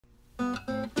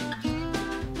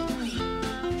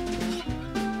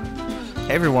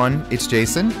Hey everyone, it's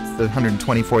Jason. It's the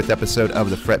 124th episode of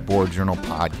the Fretboard Journal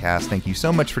podcast. Thank you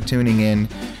so much for tuning in.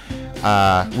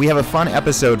 We have a fun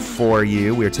episode for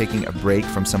you. We're taking a break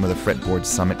from some of the Fretboard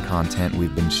Summit content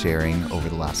we've been sharing over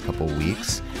the last couple of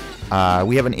weeks.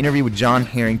 We have an interview with Jon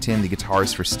Herington, the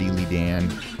guitarist for Steely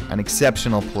Dan, an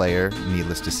exceptional player,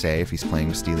 needless to say, if he's playing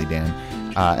with Steely Dan,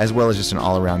 as well as just an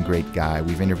all-around great guy.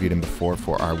 We've interviewed him before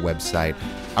for our website.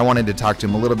 I wanted to talk to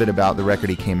him a little bit about the record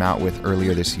he came out with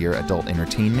earlier this year, Adult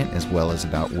Entertainment, as well as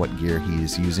about what gear he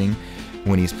is using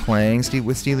when he's playing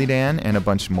with Steely Dan, and a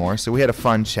bunch more. So we had a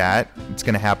fun chat. It's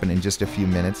going to happen in just a few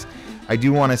minutes. I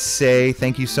do want to say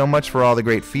thank you so much for all the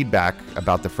great feedback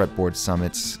about the Fretboard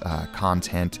Summit's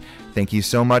content. Thank you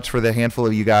so much for the handful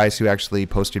of you guys who actually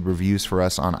posted reviews for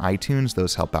us on iTunes.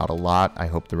 Those help out a lot. I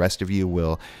hope the rest of you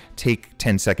will take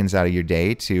 10 seconds out of your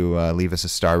day to leave us a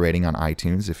star rating on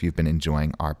iTunes if you've been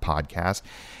enjoying our podcast.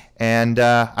 And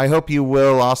I hope you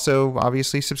will also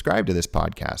obviously subscribe to this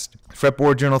podcast.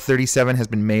 Fretboard Journal 37 has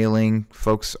been mailing.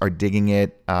 Folks are digging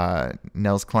it.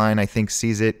 Nels Klein, I think,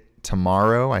 sees it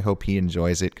tomorrow. I hope he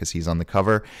enjoys it because he's on the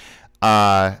cover.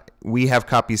 We have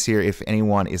copies here if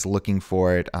anyone is looking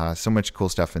for it. So much cool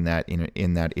stuff in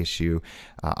that issue.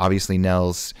 Obviously,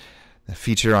 Nels, the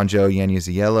feature on Joe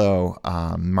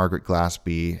Yaniuziello, Margaret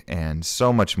Glaspie, and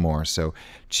so much more. So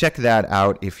check that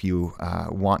out if you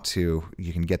want to.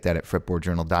 You can get that at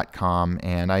fretboardjournal.com.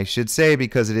 And I should say,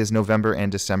 because it is November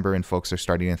and December and folks are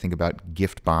starting to think about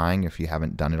gift buying, if you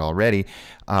haven't done it already,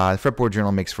 the Fretboard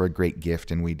Journal makes for a great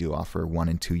gift, and we do offer 1-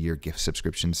 and 2-year gift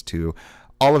subscriptions to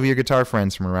all of your guitar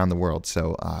friends from around the world.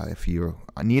 So if you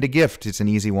need a gift, it's an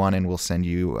easy one, and we'll send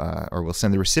you, or we'll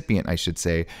send the recipient, I should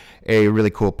say, a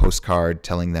really cool postcard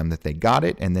telling them that they got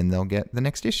it, and then they'll get the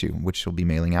next issue, which we'll be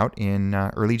mailing out in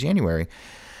early January.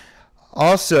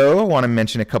 Also, I want to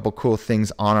mention a couple cool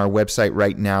things on our website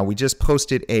right now. We just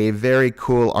posted a very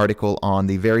cool article on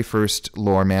the very first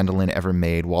Lohr mandolin ever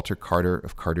made. Walter Carter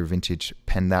of Carter Vintage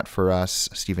penned that for us.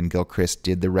 Stephen Gilchrist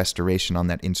did the restoration on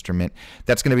that instrument.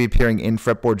 That's going to be appearing in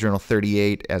Fretboard Journal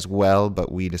 38 as well,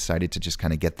 but we decided to just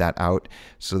kind of get that out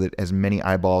so that as many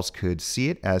eyeballs could see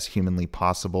it as humanly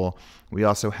possible. We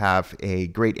also have a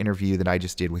great interview that I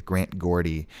just did with Grant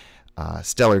Gordy,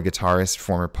 stellar guitarist,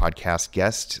 former podcast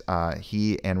guest.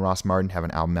 He and Ross Martin have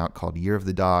an album out called Year of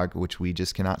the Dog, which we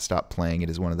just cannot stop playing. It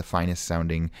is one of the finest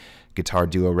sounding guitar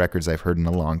duo records I've heard in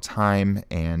a long time,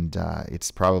 and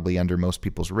it's probably under most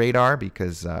people's radar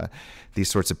because these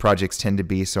sorts of projects tend to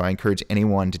be. So I encourage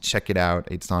anyone to check it out.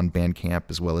 It's on Bandcamp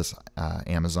as well as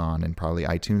Amazon and probably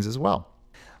iTunes as well.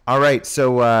 All right,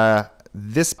 so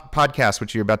this podcast,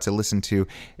 which you're about to listen to,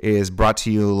 is brought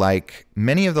to you like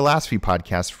many of the last few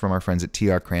podcasts from our friends at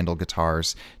TR Crandall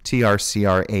Guitars,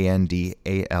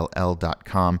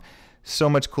 trcrandall.com. So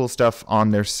much cool stuff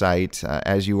on their site.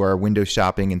 As you are window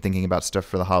shopping and thinking about stuff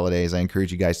for the holidays, I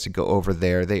encourage you guys to go over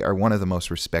there. They are one of the most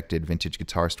respected vintage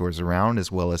guitar stores around, as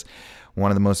well as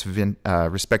one of the most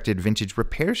respected vintage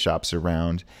repair shops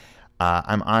around.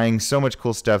 I'm eyeing so much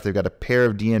cool stuff. They've got a pair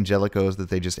of D'Angelicos that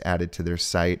they just added to their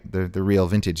site. The real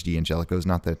vintage D'Angelicos,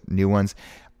 not the new ones.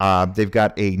 They've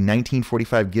got a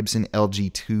 1945 Gibson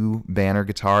LG2 Banner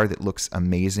guitar that looks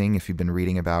amazing. If you've been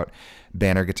reading about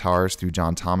Banner guitars through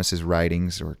John Thomas's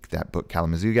writings or that book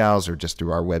Kalamazoo Gals, or just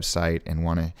through our website and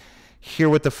want to hear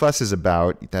what the fuss is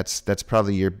about, that's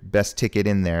probably your best ticket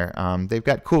in there. They've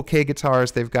got cool K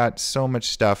guitars. They've got so much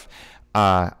stuff.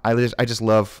 I just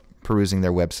love perusing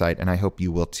their website, and I hope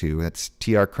you will too. That's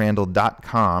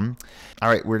trcrandall.com. All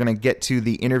right, we're going to get to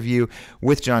the interview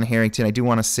with Jon Herington. I do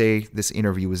want to say this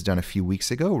interview was done a few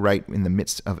weeks ago, right in the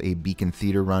midst of a Beacon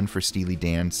Theater run for Steely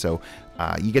Dan. So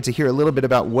you get to hear a little bit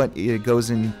about what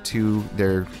goes into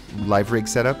their live rig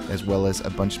setup, as well as a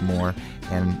bunch more.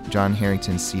 And Jon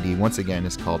Herington's CD, once again,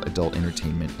 is called Adult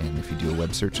Entertainment. And if you do a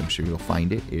web search, I'm sure you'll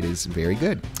find it. It is very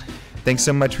good. Thanks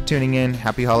so much for tuning in.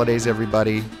 Happy holidays,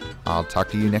 everybody. I'll talk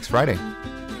to you next Friday.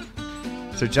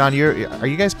 So, Jon, are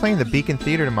you guys playing the Beacon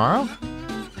Theater tomorrow?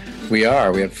 We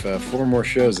are. We have 4 more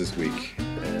shows this week.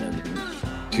 And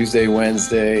Tuesday,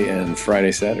 Wednesday, and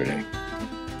Friday, Saturday.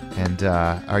 And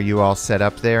are you all set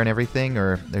up there and everything,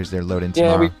 or there's their load in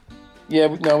tomorrow?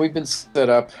 We've been set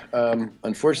up.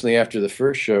 Unfortunately, after the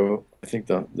first show, I think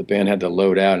the band had to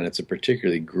load out, and it's a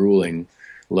particularly grueling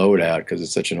load out because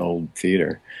it's such an old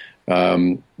theater.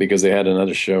 Because they had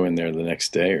another show in there the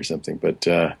next day or something. But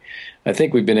I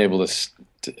think we've been able to,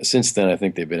 since then, I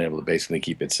think they've been able to basically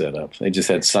keep it set up. They just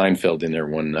had Seinfeld in there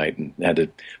one night and had to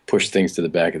push things to the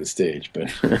back of the stage.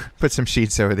 But put some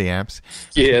sheets over the amps.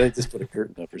 Yeah, they just put a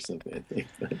curtain up or something, I think.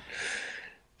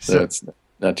 So it's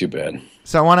not too bad.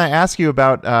 So I want to ask you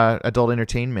about Adult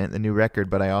Entertainment, the new record,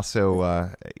 but I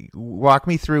also walk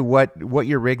me through what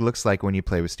your rig looks like when you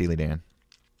play with Steely Dan.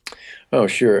 Oh,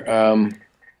 sure.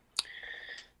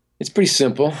 It's pretty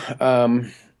simple. I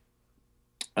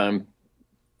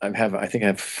think I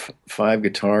have 5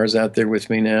 guitars out there with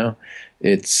me now.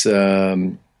 It's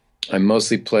I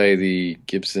mostly play the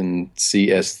Gibson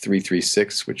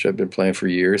CS336, which I've been playing for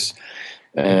years,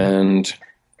 and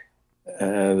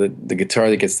the guitar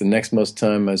that gets the next most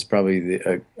time is probably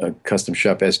a Custom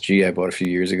Shop SG I bought a few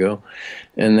years ago,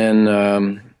 and then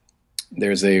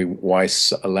there's a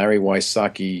Larry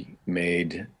Wysocki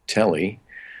made Telly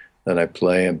that I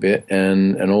play a bit,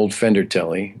 and an old Fender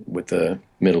Telly with a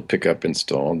middle pickup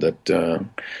installed that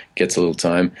gets a little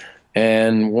time,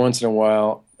 and once in a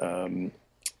while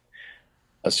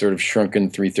a sort of shrunken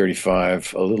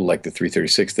 335, a little like the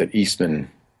 336 that Eastman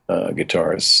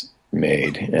guitarists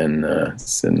made, and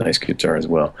it's a nice guitar as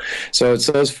well. So it's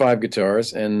those 5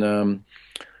 guitars, and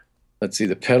let's see,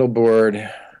 the pedal board,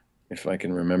 if I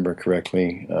can remember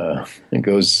correctly,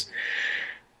 there's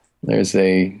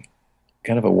a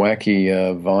kind of a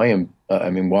wacky volume,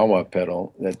 wah-wah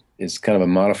pedal that is kind of a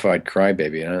modified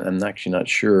Crybaby. I'm actually not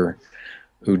sure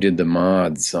who did the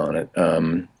mods on it,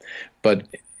 but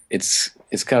it's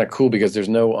kind of cool because there's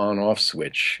no on-off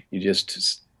switch. You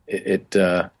just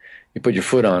you put your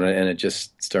foot on it and it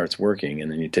just starts working,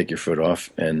 and then you take your foot off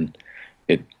and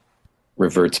it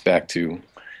reverts back to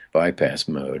bypass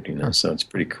mode. So it's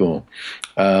pretty cool.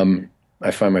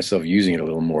 I find myself using it a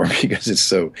little more because it's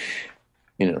so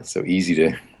easy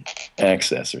to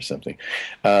access or something.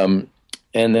 And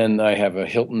then I have a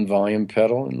Hilton volume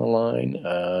pedal in the line,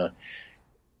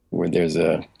 where there's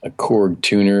a Korg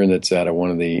tuner that's out of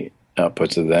one of the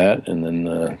outputs of that, and then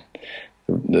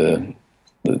the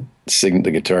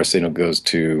guitar signal goes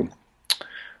to,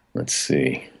 let's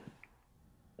see,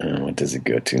 what does it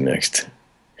go to next?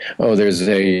 Oh, there's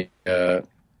a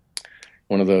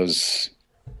one of those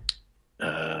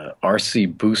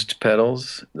RC boost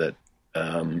pedals that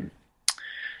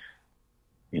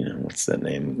what's that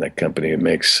name? That company it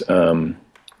makes. You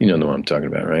know what I'm talking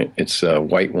about, right? It's a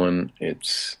white one.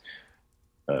 It's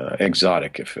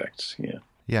Exotic Effects. Yeah.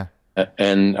 Yeah.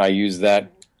 And I use that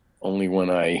only when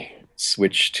I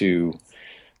switch to,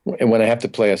 and when I have to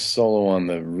play a solo on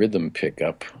the rhythm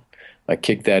pickup, I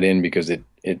kick that in because it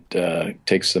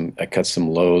takes I cut some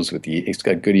lows with it's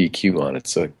got good EQ on it,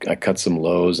 so I cut some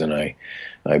lows and I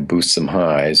boost some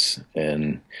highs,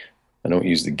 and I don't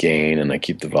use the gain, and I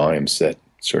keep the volume set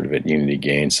sort of at unity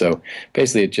gain. So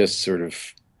basically it just sort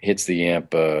of hits the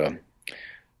amp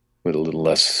with a little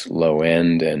less low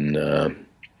end, and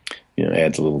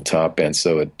adds a little top end.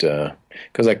 So it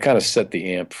because I kind of set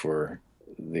the amp for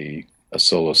a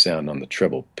solo sound on the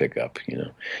treble pickup,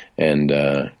 and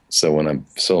so when I'm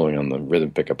soloing on the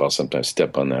rhythm pickup, I'll sometimes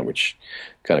step on that, which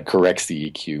kind of corrects the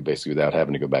EQ basically without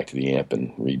having to go back to the amp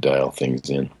and redial things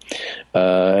in.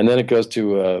 And then it goes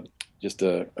to just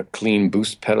a clean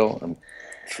boost pedal. I'm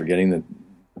forgetting the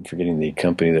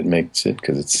company that makes it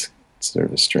because it's sort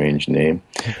of a strange name.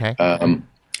 Okay.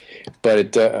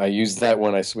 But I use that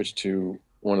when I switch to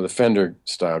one of the Fender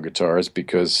style guitars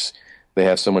because they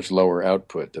have so much lower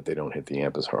output that they don't hit the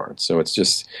amp as hard. So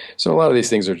a lot of these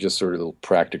things are just sort of little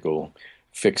practical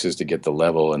fixes to get the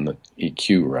level and the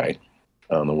EQ right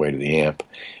on the way to the amp.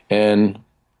 And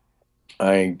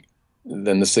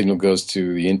then the signal goes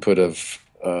to the input of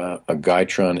a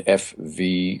Guytron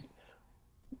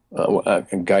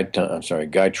Guytron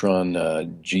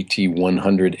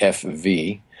GT100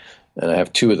 FV, and I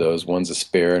have 2 of those. One's a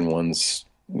spare and one's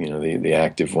the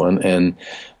active one. And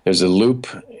there's a loop.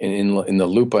 In the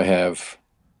loop I have,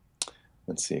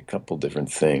 let's see, a couple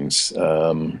different things.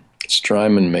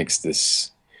 Strymon makes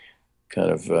this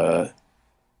kind of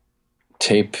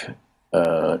tape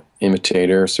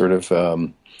imitator sort of.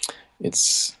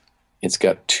 It's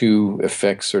got 2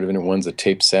 effects sort of in it. One's a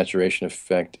tape saturation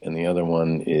effect, and the other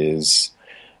one is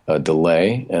a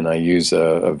delay. And I use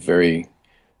a very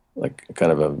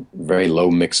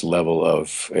low mix level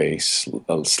of a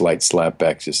slight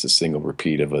slapback, just a single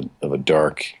repeat of a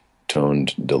dark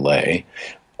toned delay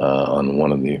on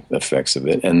one of the effects of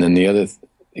it. And then the other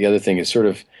thing is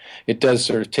it does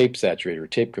sort of tape saturate or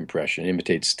tape compression,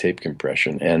 imitates tape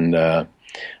compression, and I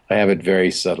have it very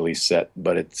subtly set,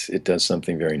 but it does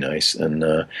something very nice. And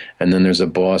then there's a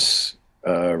Boss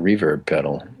reverb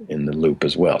pedal in the loop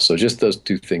as well. So just those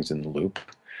 2 things in the loop.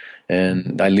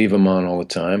 And I leave them on all the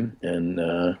time,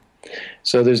 and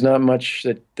so there's not much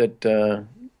that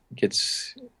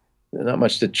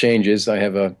changes.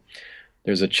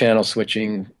 There's a channel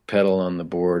switching pedal on the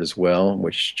board as well,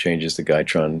 which changes the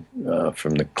Guytron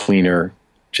from the cleaner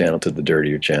channel to the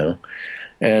dirtier channel,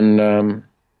 and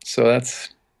so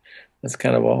that's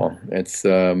kind of all. It's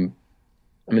I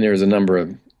mean, there's a number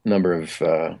of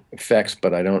effects,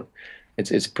 but I don't.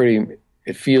 It's pretty.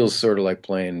 It feels sort of like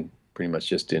playing pretty much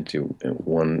just into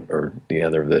one or the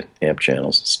other of the amp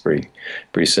channels. It's pretty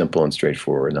simple and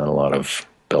straightforward. Not a lot of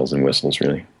bells and whistles,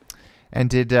 really. And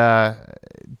did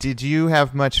you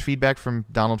have much feedback from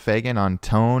Donald Fagen on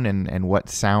tone and what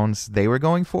sounds they were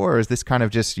going for, or is this kind of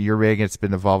just your rig? It's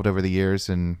been evolved over the years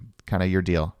and kind of your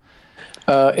deal.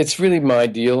 It's really my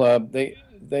deal.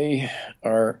 They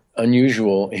are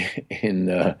unusual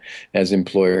in as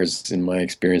employers, in my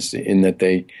experience, in that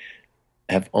they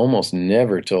have almost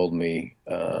never told me,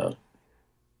 how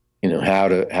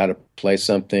to play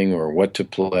something or what to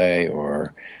play,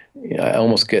 or I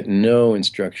almost get no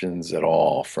instructions at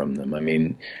all from them. I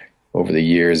mean, over the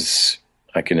years,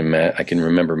 I can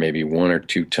remember maybe one or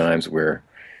two times where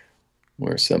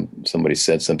somebody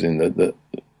said something.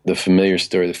 The familiar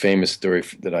story, the famous story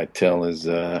that I tell is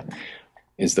the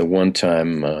one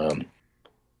time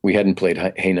we hadn't played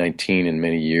Hey 19 in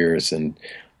many years, and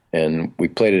we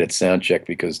played it at soundcheck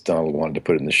because Donald wanted to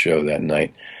put it in the show that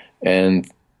night, and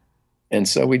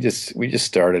so we just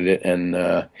started it, and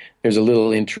there's a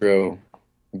little intro,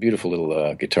 beautiful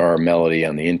little guitar melody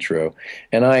on the intro,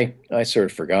 and I sort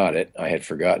of forgot it. I had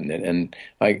forgotten it, and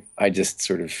I just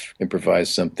sort of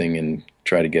improvised something and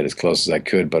tried to get as close as I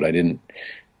could, but I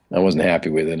wasn't happy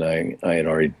with it. And I had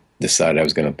already decided I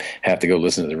was going to have to go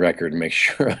listen to the record and make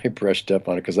sure I brushed up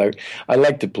on it, because I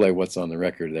like to play what's on the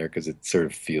record there, because it sort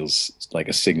of feels like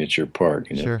a signature part,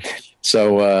 Sure.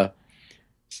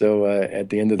 So at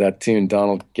the end of that tune,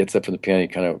 Donald gets up from the piano. He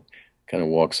kind of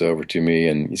walks over to me,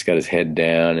 and he's got his head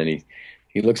down, and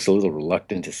he looks a little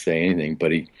reluctant to say anything,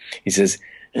 but he says,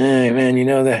 "Hey man,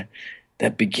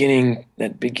 that beginning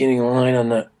line on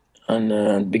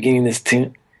the beginning of this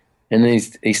tune," and then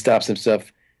he stops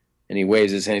himself. And he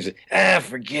waves his hand. He says,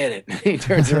 forget it. He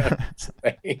turns around.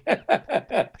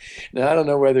 Now, I don't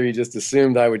know whether he just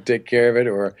assumed I would take care of it,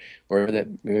 or that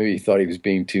maybe he thought he was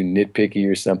being too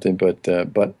nitpicky or something. But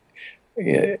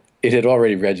yeah, it had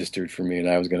already registered for me, and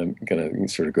I was gonna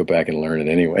sort of go back and learn it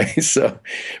anyway. So,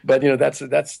 but that's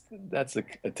a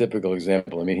typical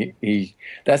example. I mean, he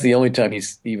that's the only time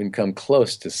he's even come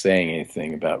close to saying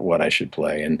anything about what I should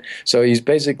play, and so he's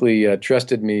basically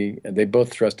trusted me. They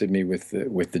both trusted me with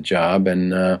the job,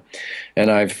 and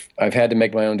I've had to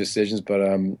make my own decisions, but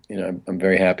I'm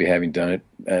very happy having done it,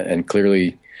 and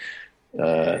clearly.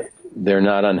 They're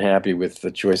not unhappy with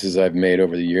the choices I've made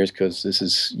over the years, because this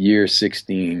is year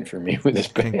 16 for me with this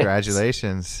band.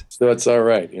 Congratulations. So it's all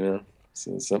right,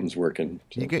 So something's working.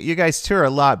 So. You guys tour a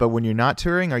lot, but when you're not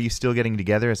touring, are you still getting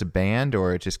together as a band,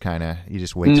 or it just kind of you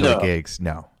just wait till the gigs?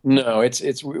 No,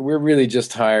 we're really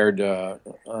just hired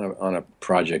on a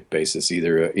project basis,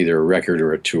 either a record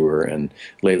or a tour, and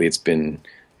lately it's been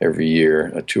every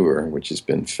year a tour, which has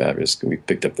been fabulous. We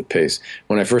picked up the pace.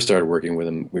 When I first started working with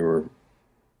them, we were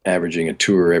averaging a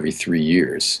tour every 3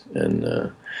 years,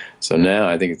 and so now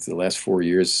I think it's the last 4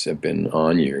 years have been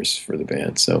on years for the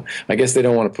band. So I guess they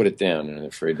don't want to put it down, and I'm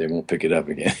afraid they won't pick it up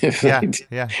again.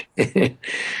 Yeah.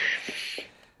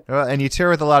 Well, and you tour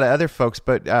with a lot of other folks,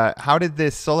 but how did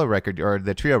this solo record or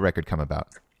the trio record come about?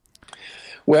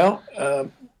 Well, I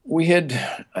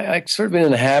sort of been in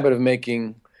the habit of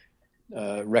making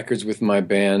records with my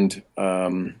band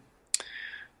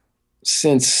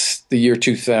since the year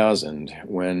 2000,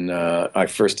 when I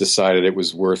first decided it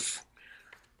was worth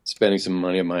spending some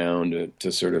money of my own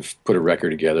to sort of put a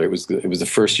record together. It was the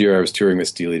first year I was touring with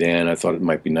Steely Dan. I thought it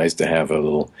might be nice to have a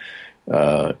little,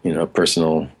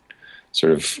 personal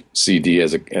sort of CD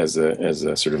as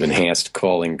a sort of enhanced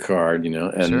calling card,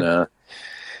 and Sure.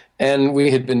 And we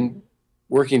had been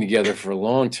working together for a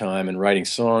long time and writing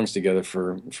songs together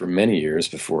for many years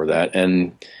before that,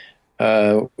 and.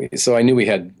 So I knew we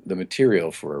had the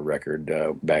material for a record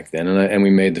back then, and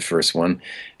we made the first one,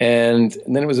 and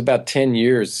then it was about 10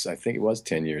 years. I think it was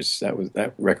 10 years.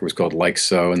 That record was called Like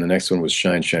So, and the next one was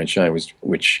Shine, Shine, Shine,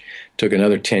 which took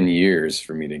another 10 years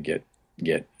for me to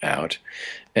get out.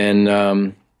 And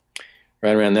right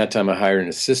around that time, I hired an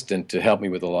assistant to help me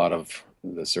with a lot of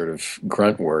the sort of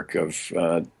grunt work of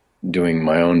doing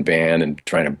my own band and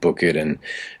trying to book it and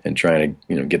trying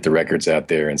to get the records out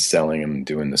there and selling them,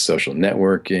 doing the social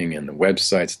networking and the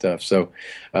website stuff. So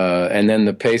and then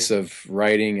the pace of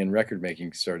writing and record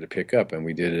making started to pick up, and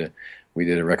we did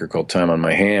a record called Time on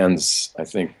My Hands. I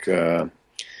think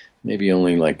maybe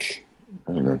only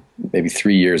maybe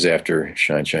 3 years after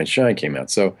Shine, Shine, Shine came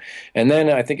out. So, and then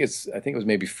I think it was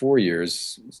maybe 4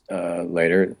 years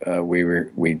later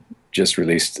we just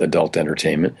released Adult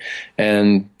Entertainment,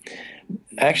 and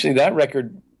Actually, that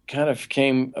record kind of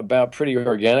came about pretty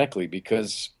organically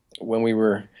because when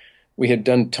we had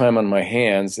done Time on My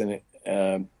Hands, and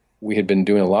we had been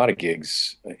doing a lot of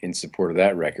gigs in support of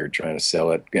that record, trying to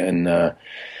sell it,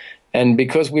 and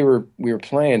because we were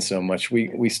playing so much,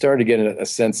 we started getting a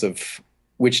sense of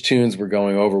which tunes were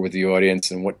going over with the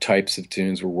audience and what types of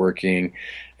tunes were working,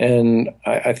 and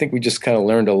I think we just kind of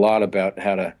learned a lot about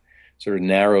how to sort of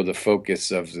narrow the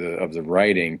focus of the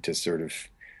writing to sort of,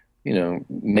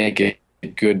 make it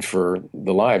good for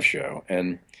the live show.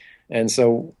 And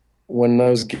so when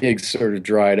those gigs sort of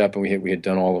dried up and we had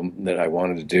done all of them that I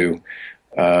wanted to do,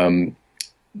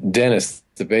 Dennis,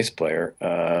 the bass player,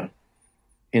 had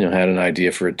an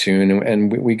idea for a tune,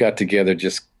 and we got together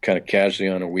just kind of casually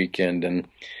on a weekend and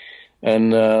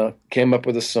came up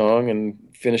with a song and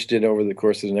finished it over the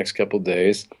course of the next couple of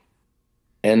days.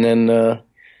 And then,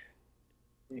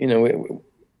 we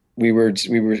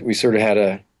sort of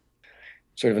had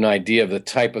an idea of the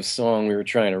type of song we were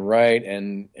trying to write,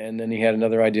 and then he had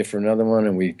another idea for another one,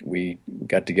 and we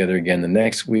got together again the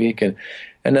next week, and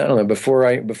I don't know, before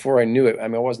I knew it, I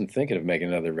mean, I wasn't thinking of making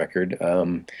another record.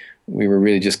 We were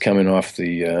really just coming off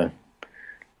the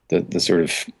sort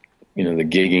of, the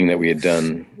gigging that we had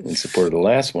done in support of the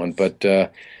last one, but I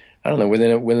don't know,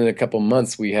 within a couple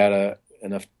months we had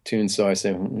enough tunes, so I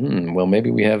said, well, maybe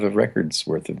we have a record's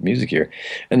worth of music here.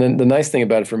 And then the nice thing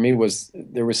about it for me was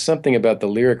there was something about the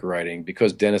lyric writing,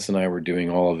 because Dennis and I were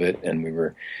doing all of it, and we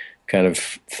were kind of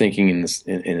thinking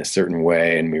in a certain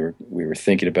way, and we were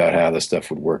thinking about how the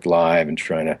stuff would work live and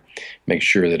trying to make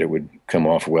sure that it would come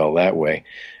off well that way.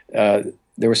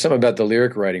 There was something about the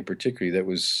lyric writing particularly that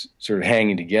was sort of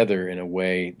hanging together in a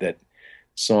way that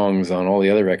songs on all the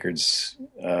other records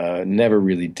never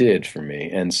really did for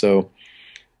me. And so,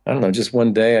 I don't know, just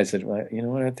one day I said, well, you know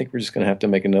what, I think we're just going to have to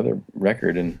make another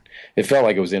record. And it felt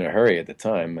like it was in a hurry at the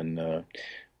time. And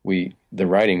the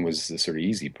writing was the sort of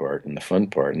easy part and the fun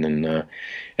part. And then,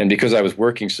 and because I was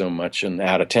working so much and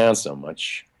out of town so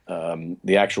much,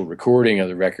 the actual recording of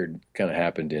the record kind of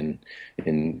happened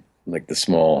in like the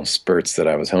small spurts that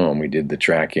I was home. We did the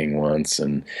tracking once,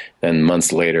 and then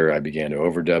months later I began to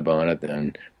overdub on it.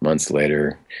 Then months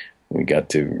later we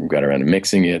got around to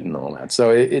mixing it and all that. So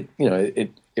it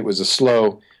was a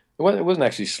slow. It wasn't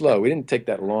actually slow. We didn't take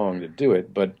that long to do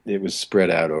it, but it was spread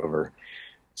out over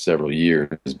several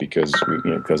years because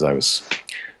I spent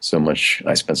so much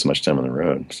time on the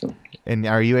road. So. And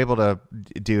are you able to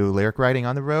do lyric writing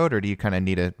on the road, or do you kind of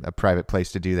need a private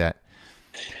place to do that?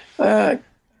 I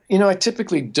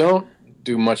typically don't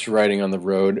do much writing on the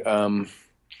road.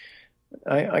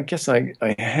 I guess I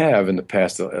have in the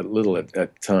past a little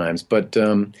at times, but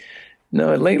no,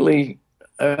 lately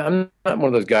I'm not one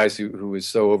of those guys who is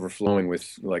so overflowing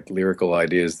with like lyrical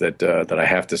ideas that I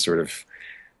have to sort of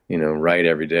write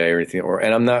every day or anything.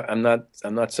 And I'm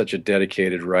not such a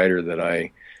dedicated writer that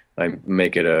I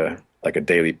make it a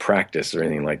daily practice or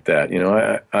anything like that.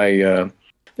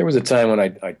 There was a time when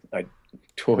I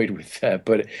toyed with that,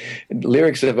 but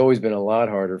lyrics have always been a lot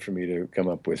harder for me to come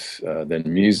up with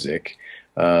than music,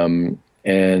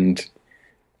 and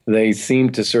they seem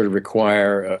to sort of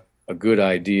require a good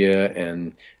idea.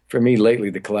 And for me lately,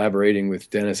 the collaborating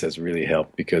with Dennis has really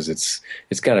helped, because it's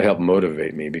kind of helped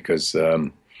motivate me, because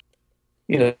I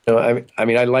like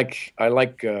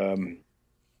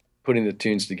putting the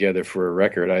tunes together for a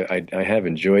record. I have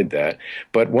enjoyed that,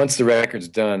 but once the record's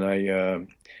done, I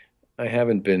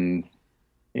haven't been.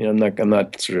 I'm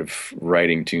not sort of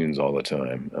writing tunes all the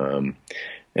time,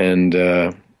 and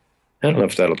I don't know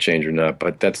if that'll change or not.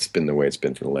 But that's been the way it's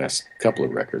been for the last couple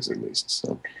of records, at least.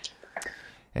 So.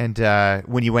 And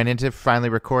when you went in to finally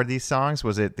record these songs,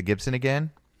 was it the Gibson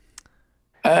again?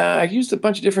 I used a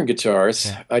bunch of different guitars.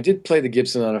 Yeah. I did play the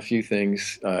Gibson on a few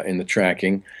things in the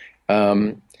tracking,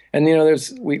 and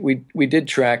we did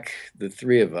track, the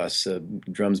three of us,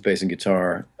 drums, bass, and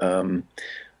guitar.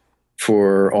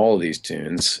 For all of these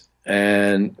tunes,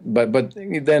 but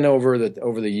then over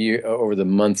the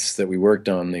months that we worked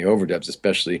on the overdubs,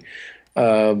 especially,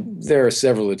 there are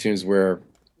several of the tunes where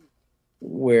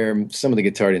some of the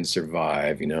guitar didn't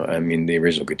survive. The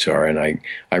original guitar, and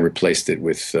I replaced it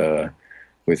with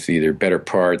either better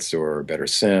parts or better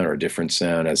sound or different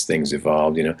sound as things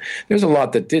evolved. There's a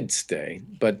lot that did stay,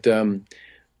 but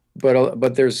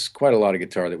there's quite a lot of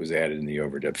guitar that was added in the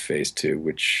overdub phase too,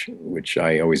 which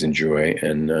I always enjoy.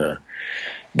 And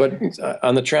but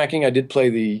on the tracking, I did play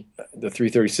the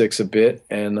 336 a bit,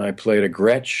 and I played a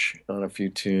Gretsch on a few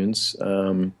tunes.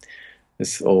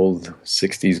 This old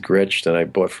 '60s Gretsch that I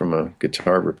bought from a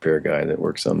guitar repair guy that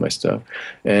works on my stuff,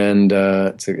 and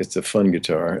it's a fun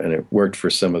guitar, and it worked for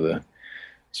some of the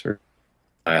sort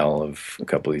of a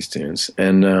couple of these tunes,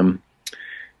 and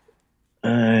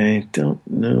I don't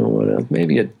know what else.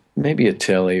 Maybe a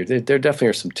telly. There definitely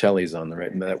are some tellies on the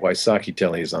right. That Wysocki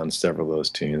telly is on several of those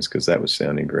tunes because that was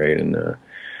sounding great, and the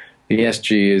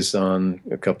SG is on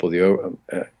a couple of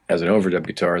as an overdub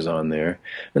guitar is on there,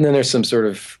 and then there's some sort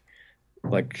of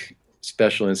like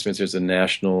special instruments. There's a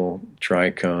National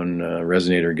tricone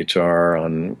resonator guitar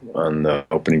on the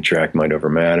opening track, Mind Over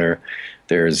Matter.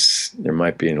 There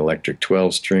might be an electric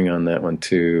 12 string on that one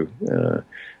too.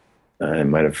 I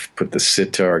might have put the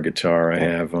sitar guitar I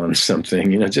have on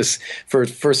something, just for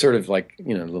sort of like, a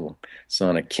little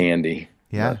sonic candy.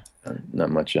 Yeah.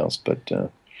 Not much else, but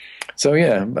so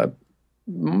yeah, but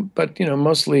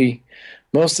mostly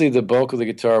the bulk of the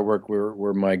guitar work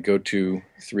were my go-to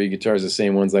three guitars, the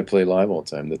same ones I play live all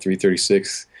the time: the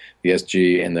 336, the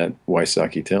SG, and that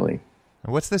Wysocki Telly.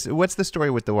 What's this? What's the story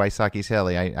with the Wysocki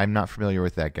Telly? I'm not familiar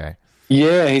with that guy.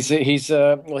 Yeah, he's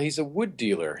a wood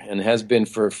dealer and has been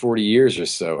for 40 years or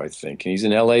so, I think. And he's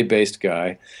an LA-based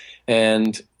guy,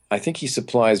 and I think he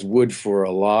supplies wood for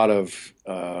a lot of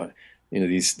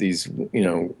these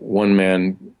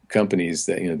one-man companies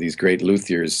that these great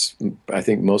luthiers. I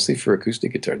think mostly for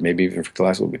acoustic guitars, maybe even for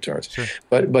classical guitars. Sure.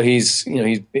 But he's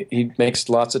he makes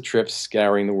lots of trips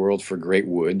scouring the world for great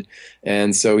wood,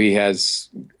 and so he has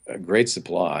a great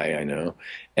supply. I know,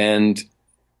 and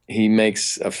he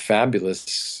makes a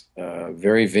fabulous,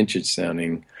 very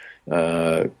vintage-sounding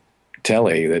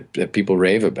telly that people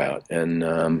rave about, and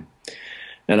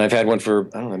I've had one for,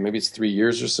 I don't know, maybe it's 3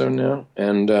 years or so now,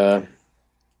 and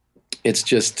it's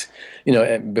just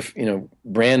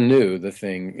brand new. The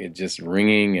thing, it just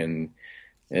ringing, and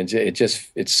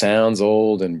it sounds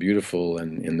old and beautiful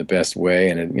and in the best way,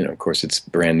 and of course it's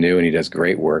brand new, and he does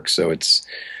great work, so it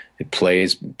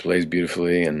plays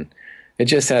beautifully, and it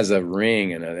just has a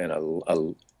ring and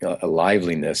a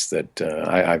liveliness that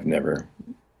I've never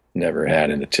had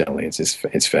in a telly.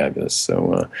 It's fabulous.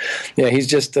 So yeah, he's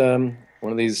just one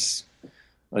of these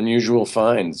unusual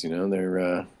finds.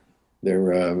 They're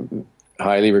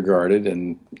highly regarded,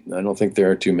 and I don't think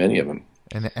there are too many of them.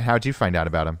 And how'd you find out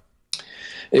about him?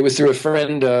 It was through a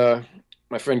friend.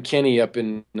 My friend Kenny up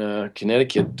in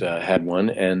Connecticut had one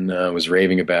and was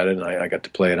raving about it, and I got to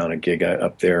play it on a gig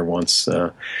up there once.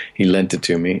 He lent it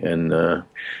to me, and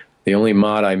the only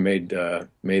mod I made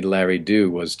Larry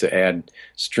do was to add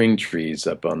string trees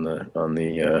up on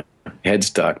the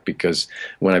headstock, because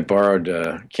when I borrowed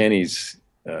Kenny's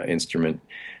instrument,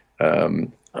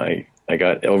 I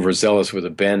got overzealous with a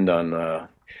bend on the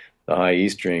high E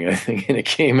string, I think, and it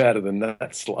came out of the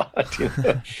nut slot.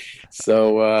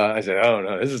 So I said, "Oh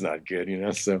no, this is not good,"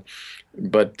 So,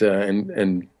 but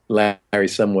and Larry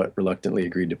somewhat reluctantly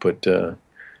agreed to put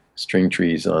string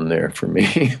trees on there for me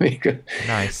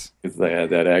Nice, because I had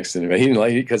that accident. He didn't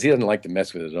like it because he doesn't like to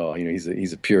mess with it at all.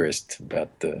 He's a purist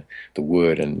about the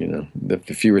wood, and the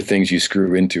fewer things you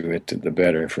screw into it, the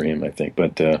better for him, I think.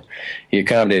 But he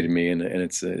accommodated me, and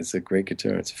it's a great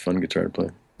guitar. It's a fun guitar to play.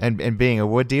 And being a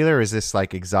wood dealer, is this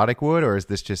like exotic wood, or is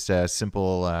this just a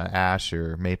simple ash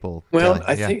or maple? Well,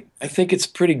 I think it's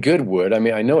pretty good wood. I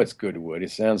mean, I know it's good wood.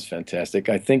 It sounds fantastic.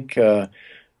 I think I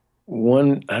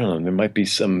don't know, there might be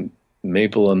some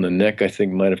maple on the neck. I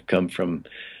think might have come from,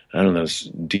 I don't know,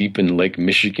 deep in Lake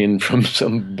Michigan from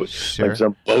some like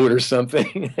some boat or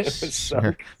something.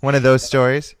 Sure. One of those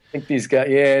stories. I think these guys,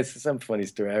 yeah, it's some funny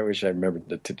story. I wish I remembered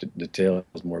the details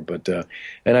more, but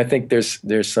and I think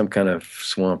there's some kind of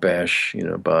swamp ash,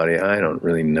 body. I don't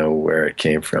really know where it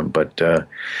came from, but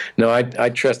no, I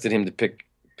trusted him to pick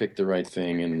the right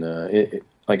thing, and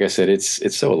like I said,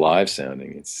 it's so alive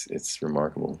sounding. It's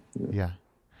remarkable. Yeah,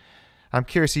 I'm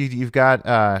curious. You've got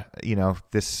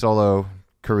this solo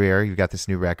career. You've got this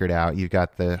new record out. You've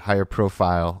got the higher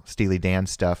profile Steely Dan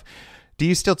stuff. Do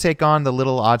you still take on the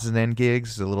little odds and end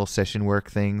gigs, the little session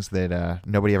work things that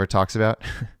nobody ever talks about?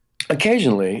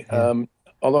 Occasionally, Yeah.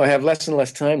 although I have less and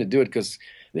less time to do it, because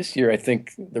this year I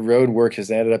think the road work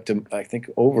has added up to, I think,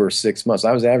 over 6 months.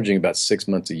 I was averaging about 6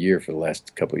 months a year for the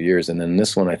last couple of years, and then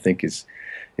this one I think is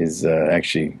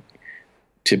actually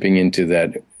tipping into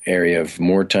that area of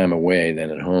more time away than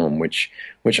at home, which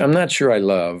I'm not sure I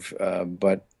love,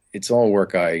 but it's all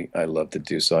work I love to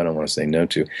do, so I don't want to say no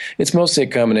to. It's mostly a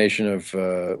combination of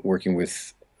working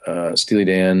with Steely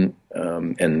Dan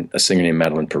and a singer named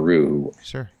Madeline Peru, who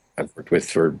Sure. I've worked with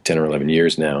for 10 or 11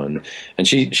 years now, and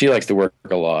she likes to work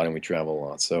a lot, and we travel a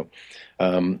lot. So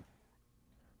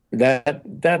that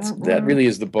really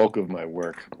is the bulk of my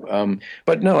work.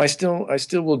 But no, I still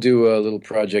will do a little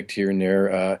project here and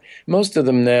there. Most of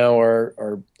them now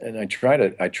are, and I try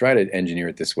to engineer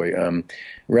it this way.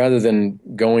 Rather than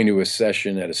going to a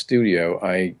session at a studio,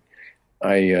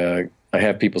 I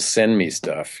have people send me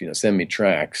stuff, send me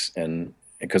tracks, and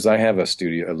because I have a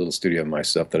little studio of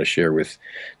myself that I share with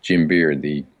Jim Beard,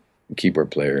 the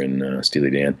keyboard player in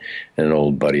Steely Dan, and an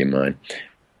old buddy of mine.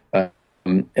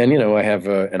 And I have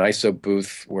an ISO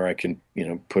booth where I can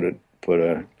put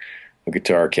a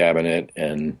guitar cabinet,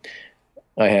 and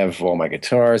I have all my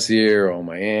guitars here, all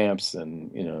my amps,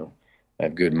 and I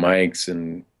have good mics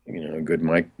and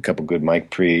a couple good mic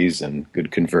pre's and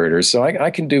good converters, so I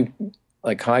can do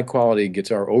like high quality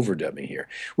guitar overdubbing here.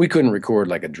 We couldn't record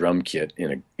like a drum kit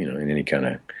in any kind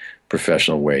of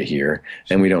professional way here,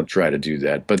 and we don't try to do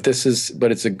that. But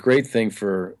it's a great thing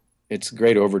it's a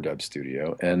great overdub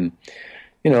studio, and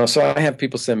so I have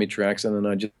people send me tracks, and then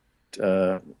I just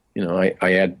I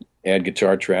add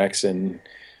guitar tracks and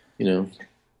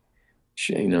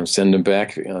send them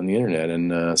back on the internet,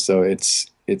 and so it's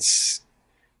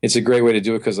a great way to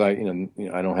do it because I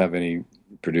don't have any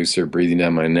producer breathing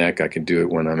down my neck. I can do it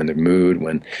when I'm in the mood,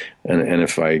 and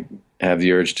if I have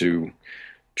the urge to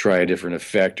try a different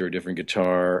effect or a different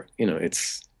guitar,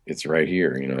 it's right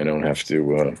here. I don't have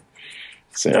to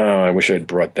say, oh, I wish I'd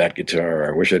brought that guitar,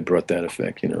 or I wish I'd brought that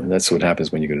effect. That's what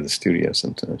happens when you go to the studio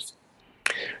sometimes.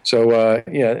 So I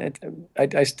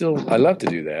love to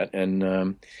do that,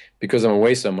 and because I'm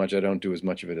away so much, I don't do as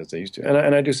much of it as I used to,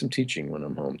 and I do some teaching when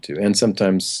I'm home too, and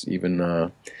sometimes even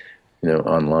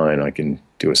online I can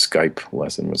do a Skype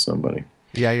lesson with somebody.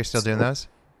 Yeah, you're still doing those?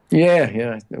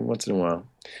 Yeah, once in a while.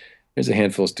 There's a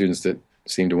handful of students that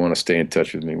seem to want to stay in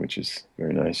touch with me, which is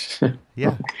very nice.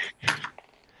 Yeah.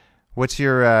 What's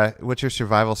your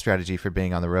survival strategy for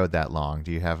being on the road that long?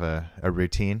 Do you have a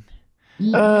routine?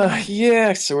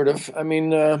 Yeah, sort of. I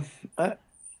mean,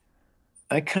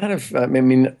 I kind of. I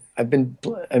mean,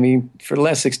 for the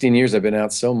last 16 years, I've been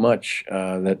out so much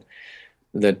that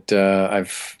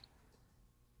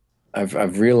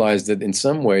I've realized that in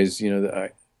some ways,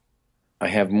 that I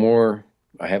have more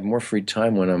free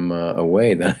time when I'm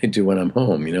away than I do when I'm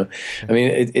home. I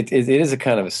mean, it is a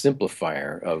kind of a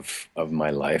simplifier of my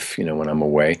life. When I'm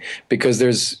away, because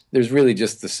there's really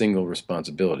just the single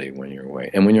responsibility when you're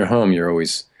away, and when you're home, you're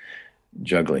always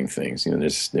juggling things.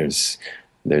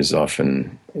 There's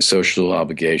often social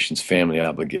obligations, family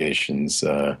obligations.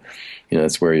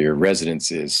 That's where your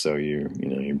residence is, so you're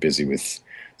busy with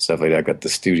stuff like that. I've got the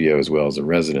studio as well as a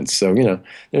residence, so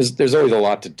there's always a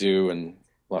lot to do and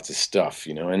lots of stuff,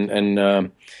 and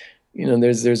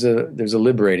there's a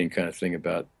liberating kind of thing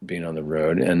about being on the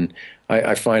road, and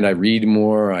I find I read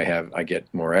more, I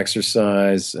get more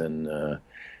exercise, and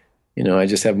I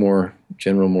just have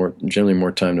generally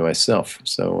more time to myself.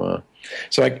 So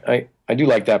I do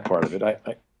like that part of it.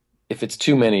 If it's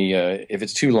too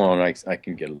long, I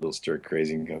can get a little stir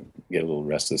crazy and get a little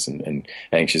restless and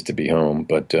anxious to be home.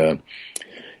 But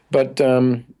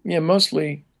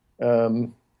mostly.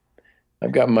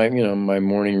 I've got my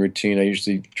morning routine. I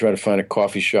usually try to find a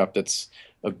coffee shop that's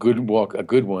a good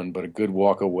one, but a good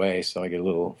walk away, so I get a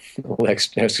little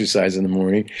exercise in the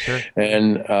morning. Sure.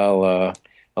 And I'll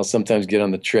sometimes get on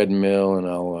the treadmill, and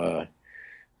I'll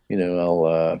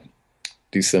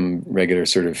do some regular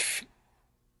sort of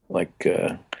like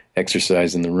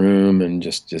exercise in the room, and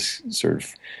just sort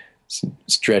of some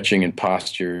stretching and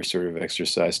posture sort of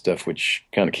exercise stuff, which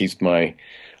kind of keeps my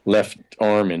left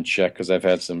arm in check, because I've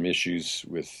had some issues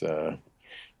with,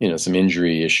 some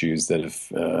injury issues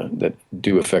that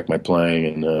do affect my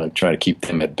playing, and try to keep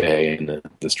them at bay, and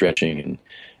the stretching, and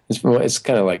it's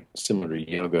kind of like similar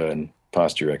to yoga and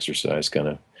posture exercise, kind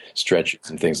of stretches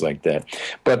and things like that.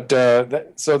 But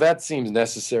so that seems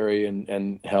necessary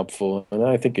and helpful, and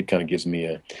I think it kind of gives me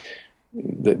a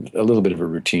little bit of a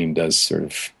routine. Does sort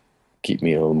of keep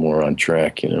me a little more on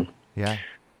track, Yeah.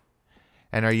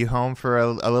 And are you home for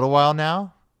a little while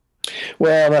now?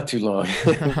 Well, not too long.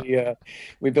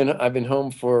 I've been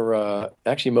home for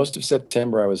actually most of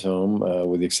September. I was home,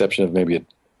 with the exception of maybe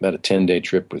about a 10-day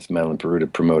trip with Madeline Peru to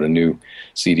promote a new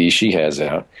CD she has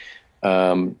out.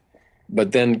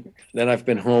 But then I've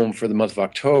been home for the month of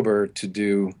October to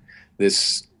do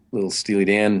this little Steely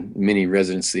Dan mini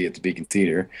residency at the Beacon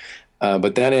Theater.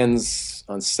 But that ends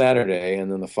on Saturday,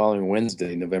 and then the following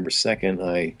Wednesday, November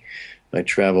 2nd, I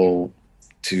travel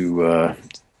to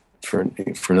for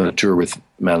another tour with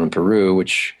Madeline Peru,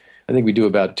 which I think we do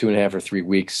about 2.5 or 3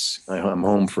 weeks. I'm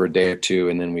home for a day or two,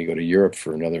 and then we go to Europe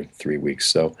for another 3 weeks.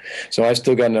 So I've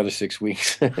still got another 6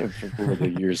 weeks before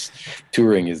the year's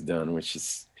touring is done, which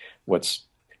is what's,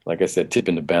 like I said,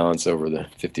 tipping the balance over the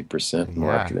 50%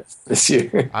 mark this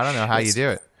year. I don't know how you do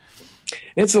it.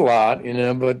 It's a lot,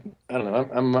 but I don't know.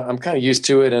 I'm kind of used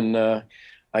to it, and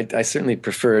I certainly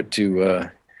prefer it to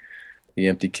the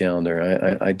empty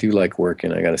calendar. I do like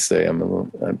working. I got to say,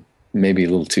 I'm maybe a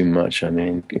little too much. I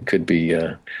mean, it could be.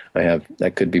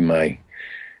 That could be my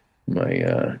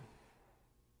my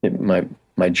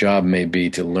my job may be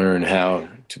to learn how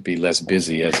to be less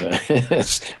busy as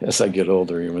I get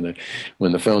older.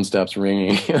 When the phone stops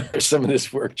ringing, or some of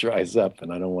this work dries up,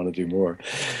 and I don't want to do more,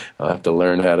 I'll have to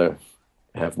learn how to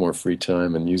have more free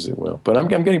time and use it well. But I'm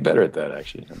getting better at that,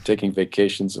 actually. I'm taking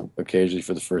vacations occasionally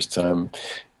for the first time.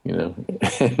 You know,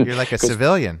 You're like a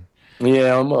civilian.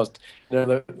 Yeah, almost.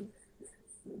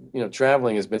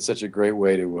 Traveling has been such a great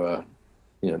way to.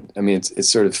 I mean, it's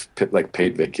sort of like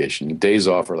paid vacation. Days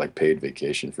off are like paid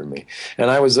vacation for me. And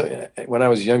when I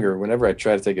was younger, whenever I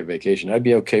tried to take a vacation, I'd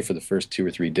be okay for the first 2 or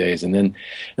 3 days, and then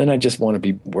I just want to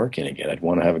be working again. I'd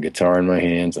want to have a guitar in my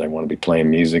hands, and I want to be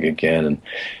playing music again. And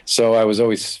so I was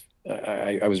always,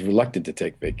 I was reluctant to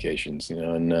take vacations,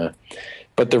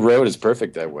 but the road is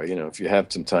perfect that way. If you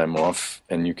have some time off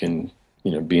and you can,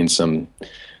 be in some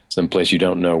place you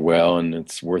don't know well, and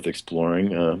it's worth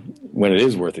exploring. When it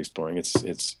is worth exploring, it's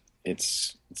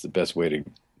the best way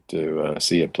to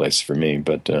see a place for me.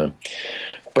 But I'm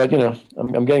getting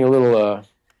a little.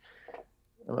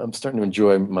 I'm starting to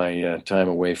enjoy my time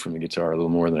away from the guitar a little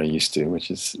more than I used to,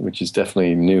 which is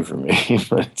definitely new for me.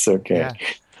 But it's okay. Yeah.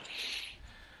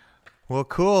 Well,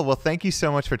 cool. Well, thank you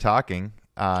so much for talking.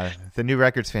 The new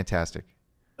record's fantastic.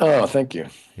 Oh, thank you.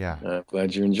 Yeah. I'm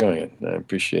glad you're enjoying it. I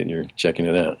appreciate your checking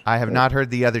it out. I have not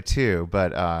heard the other two,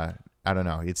 but I don't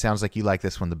know. It sounds like you like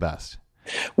this one the best.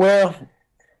 Well,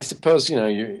 I suppose,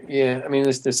 I mean,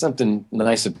 there's something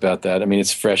nice about that. I mean,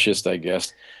 it's freshest, I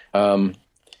guess. There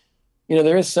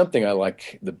is something I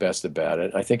like the best about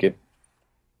it. I think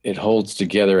it holds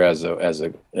together as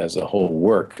a whole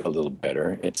work a little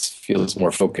better. It feels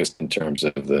more focused in terms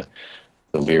of the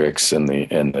lyrics and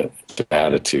the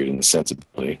attitude and the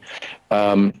sensibility.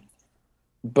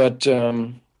 But I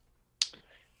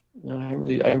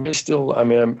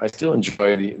still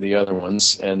enjoy the other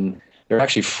ones, and there are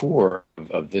actually 4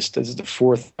 of this. This is the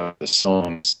 4th of the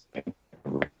songs.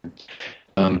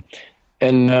 But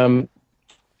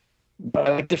I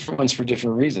like different ones for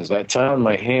different reasons. That Time on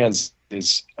My Hands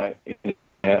I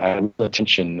had the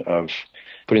attention of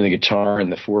putting the guitar in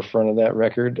the forefront of that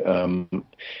record.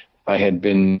 I had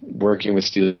been working with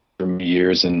Steely Dan for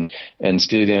years, and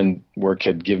Steely Dan work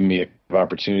had given me an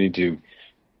opportunity to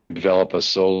develop a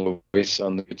solo voice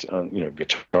on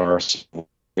guitar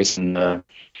voice, and a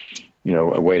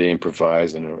way to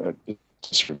improvise, and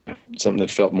something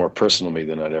that felt more personal to me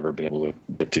than I'd ever been able to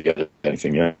put together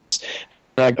anything else.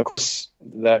 And of course,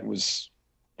 that was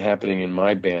happening in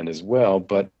my band as well,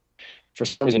 but for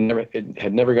some reason, it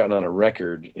had never gotten on a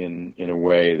record in a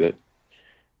way that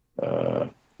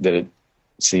it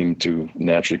seemed to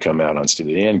naturally come out on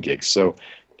Steely Dan gigs. So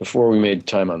before we made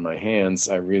Time on My Hands,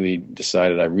 I really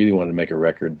decided I really wanted to make a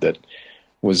record that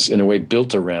was in a way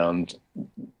built around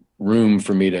room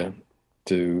for me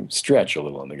to stretch a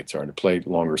little on the guitar and to play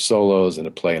longer solos and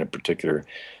to play in a particular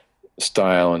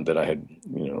style, and that I had,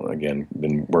 again,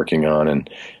 been working on,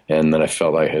 and that I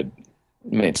felt I had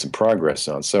made some progress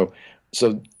on. So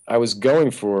I was going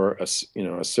for a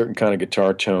certain kind of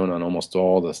guitar tone on almost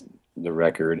all the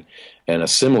record, and a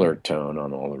similar tone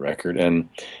on all the record, and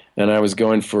I was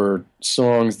going for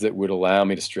songs that would allow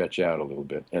me to stretch out a little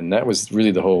bit, and that was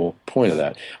really the whole point of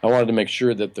that. I wanted to make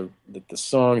sure that the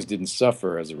songs didn't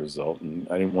suffer as a result, and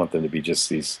I didn't want them to be just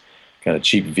these kind of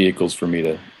cheap vehicles for me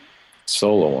to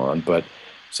solo on. But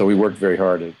so we worked very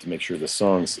hard to make sure the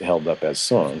songs held up as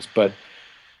songs. But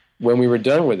when we were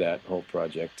done with that whole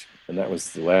project, and that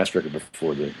was the last record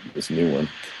before this new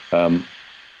one,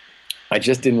 I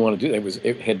just didn't want to do that.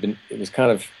 It was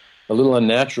kind of a little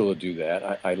unnatural to do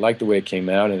that. I liked the way it came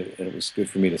out, and it was good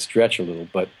for me to stretch a little,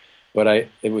 but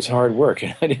it was hard work,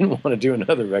 and I didn't want to do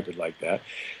another record like that.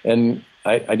 And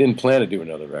I didn't plan to do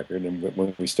another record. And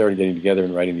when we started getting together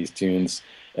and writing these tunes,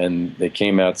 and they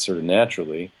came out sort of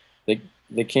naturally,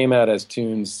 they came out as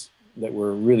tunes that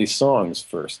were really songs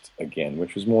first again,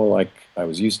 which was more like I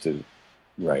was used to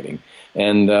writing.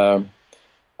 And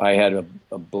I had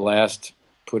a blast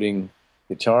putting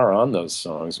guitar on those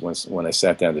songs when I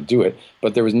sat down to do it,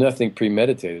 but there was nothing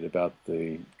premeditated about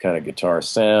the kind of guitar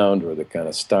sound or the kind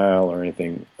of style or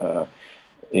anything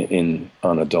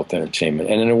on Adult Entertainment.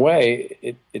 And in a way,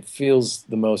 it feels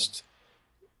the most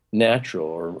natural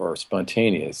or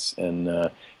spontaneous. And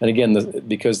again,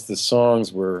 because the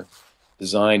songs were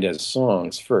designed as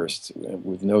songs first,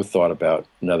 with no thought about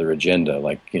another agenda,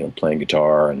 like playing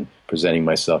guitar and presenting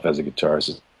myself as a guitarist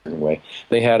a certain way.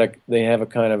 They have a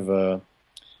kind of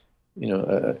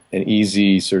an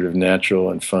easy, sort of natural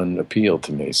and fun appeal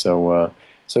to me. So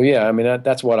yeah, I mean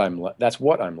that's what I'm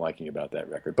liking about that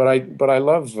record. But I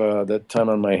love that Time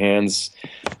on My Hands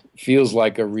feels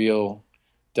like a real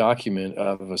document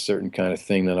of a certain kind of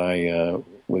thing that I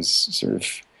was sort of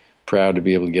proud to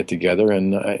be able to get together,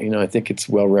 and I think it's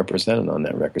well represented on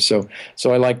that record. So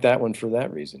I like that one for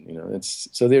that reason. It's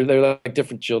so they're like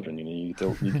different children. You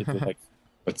get to like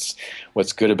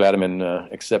what's good about them and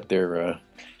accept their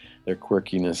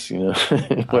quirkiness.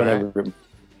 Whatever. Right.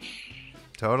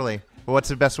 Totally. Well, what's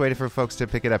the best way for folks to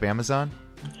pick it up? Amazon?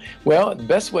 Well, the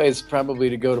best way is probably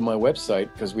to go to my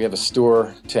website, because we have a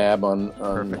store tab on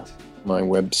my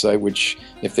website, which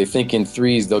if they think in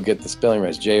threes, they'll get the spelling right.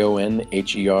 It's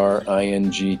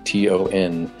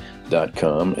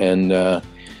JONHERINGTON.com, and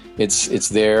it's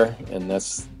there, and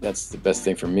that's the best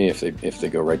thing for me if they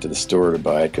go right to the store to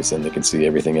buy it, because then they can see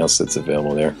everything else that's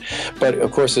available there. But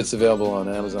of course, it's available on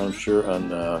Amazon, I'm sure,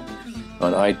 on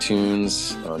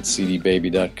iTunes, on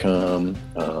cdbaby.com.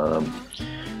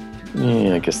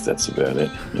 I guess that's about it.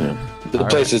 The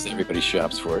places everybody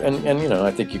shops for it, and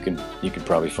I think you can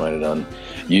probably find it on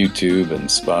YouTube and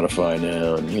Spotify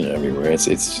now, and everywhere.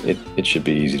 It should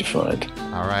be easy to find.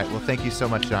 All right. Well, thank you so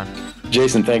much, Jon.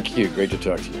 Jason, thank you. Great to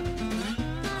talk to you.